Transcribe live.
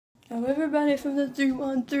Now everybody from the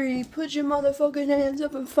 313, put your motherfucking hands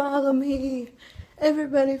up and follow me.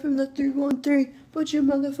 Everybody from the 313, put your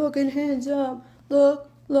motherfucking hands up. Look,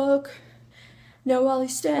 look. Now while he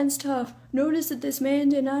stands tough, notice that this man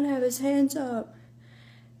did not have his hands up.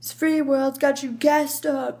 This free world's got you gassed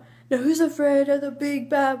up. Now who's afraid of the big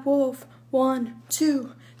bad wolf? 1,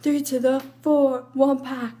 2, 3 to the 4. 1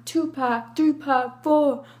 pack, 2 pack, 3 pack,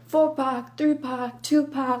 4. 4 pack, 3 pack, 2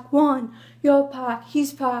 pack, 1. Your pack,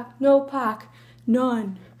 he's pack, no pack,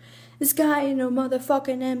 none. This guy ain't no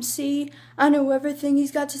motherfucking MC. I know everything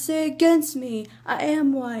he's got to say against me. I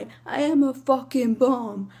am white, I am a fucking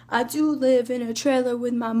bum. I do live in a trailer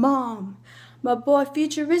with my mom. My boy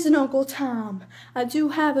Future is an Uncle Tom. I do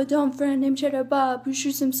have a dumb friend named Cheddar Bob who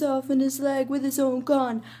shoots himself in his leg with his own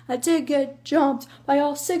gun. I did get jumped by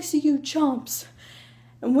all 6 of you chumps.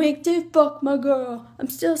 And Wink did fuck my girl. I'm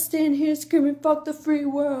still standing here screaming fuck the free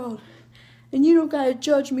world. And you don't gotta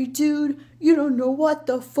judge me, dude. You don't know what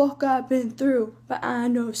the fuck I've been through. But I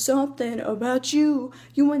know something about you.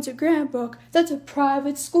 You went to Grandbrook. That's a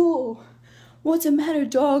private school. What's the matter,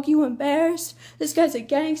 dog? You embarrassed? This guy's a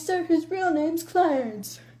gangster. His real name's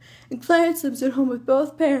Clarence. And Clarence lives at home with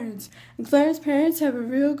both parents. And Clarence's parents have a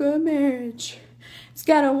real good marriage. This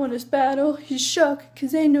guy don't want his battle. He's shook,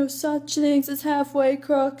 'cause ain't no such things as halfway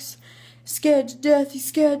crooks. Scared to death, he's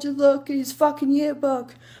scared to look at his fucking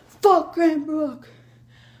yearbook. Fuck Grandbrook.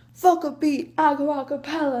 Fuck a beat, I go a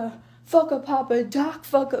cappella. Fuck a Papa Doc,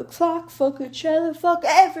 fuck a clock, fuck a trailer, fuck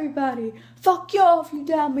everybody. Fuck y'all if you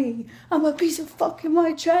doubt me. I'm a piece of fucking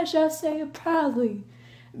white trash, I say it proudly.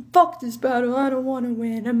 And fuck this battle, I don't want to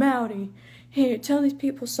win, I'm outie. Here, tell these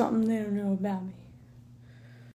people something they don't know about me.